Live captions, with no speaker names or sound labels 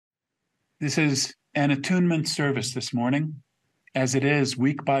This is an attunement service this morning, as it is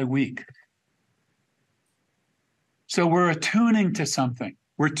week by week. So we're attuning to something.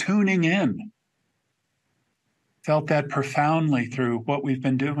 We're tuning in. Felt that profoundly through what we've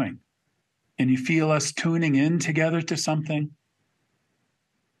been doing. Can you feel us tuning in together to something?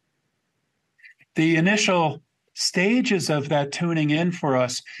 The initial stages of that tuning in for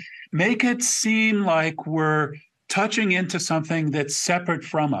us make it seem like we're touching into something that's separate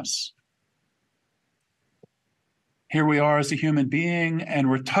from us. Here we are as a human being, and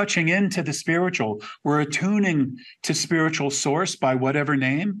we're touching into the spiritual. We're attuning to spiritual source by whatever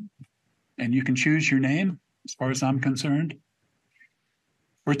name, and you can choose your name as far as I'm concerned.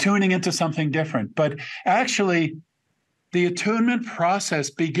 We're tuning into something different, but actually the attunement process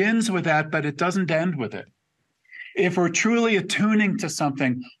begins with that, but it doesn't end with it. If we're truly attuning to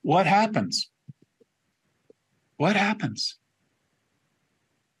something, what happens? What happens?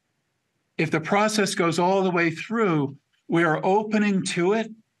 If the process goes all the way through, we are opening to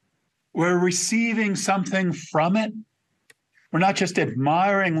it. We're receiving something from it. We're not just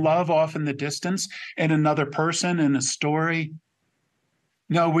admiring love off in the distance in another person, in a story.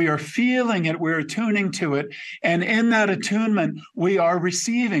 No, we are feeling it. We're attuning to it. And in that attunement, we are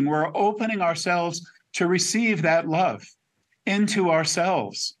receiving. We're opening ourselves to receive that love into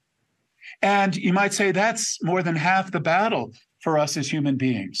ourselves. And you might say that's more than half the battle for us as human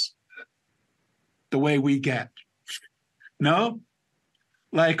beings. The way we get. No?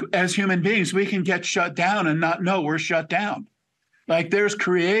 Like as human beings, we can get shut down and not know we're shut down. Like there's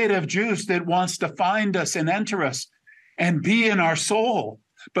creative juice that wants to find us and enter us and be in our soul,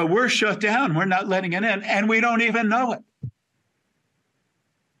 but we're shut down. We're not letting it in, and we don't even know it.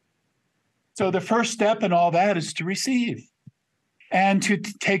 So the first step in all that is to receive and to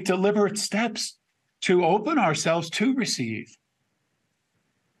take deliberate steps to open ourselves to receive.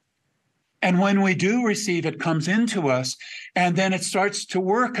 And when we do receive, it comes into us, and then it starts to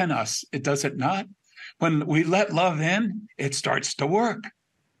work on us. It does it not? When we let love in, it starts to work.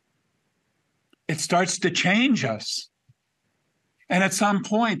 It starts to change us. And at some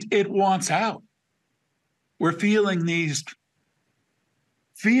point, it wants out. We're feeling these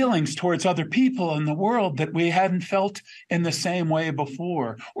feelings towards other people in the world that we hadn't felt in the same way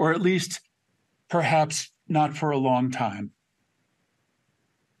before, or at least perhaps not for a long time.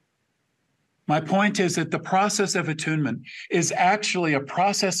 My point is that the process of attunement is actually a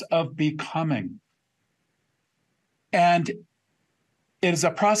process of becoming. And it is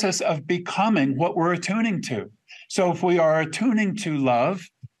a process of becoming what we're attuning to. So if we are attuning to love,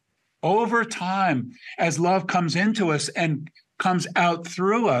 over time, as love comes into us and comes out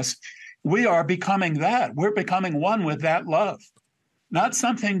through us, we are becoming that. We're becoming one with that love, not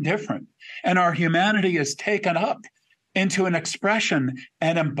something different. And our humanity is taken up into an expression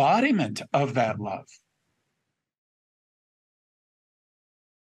and embodiment of that love.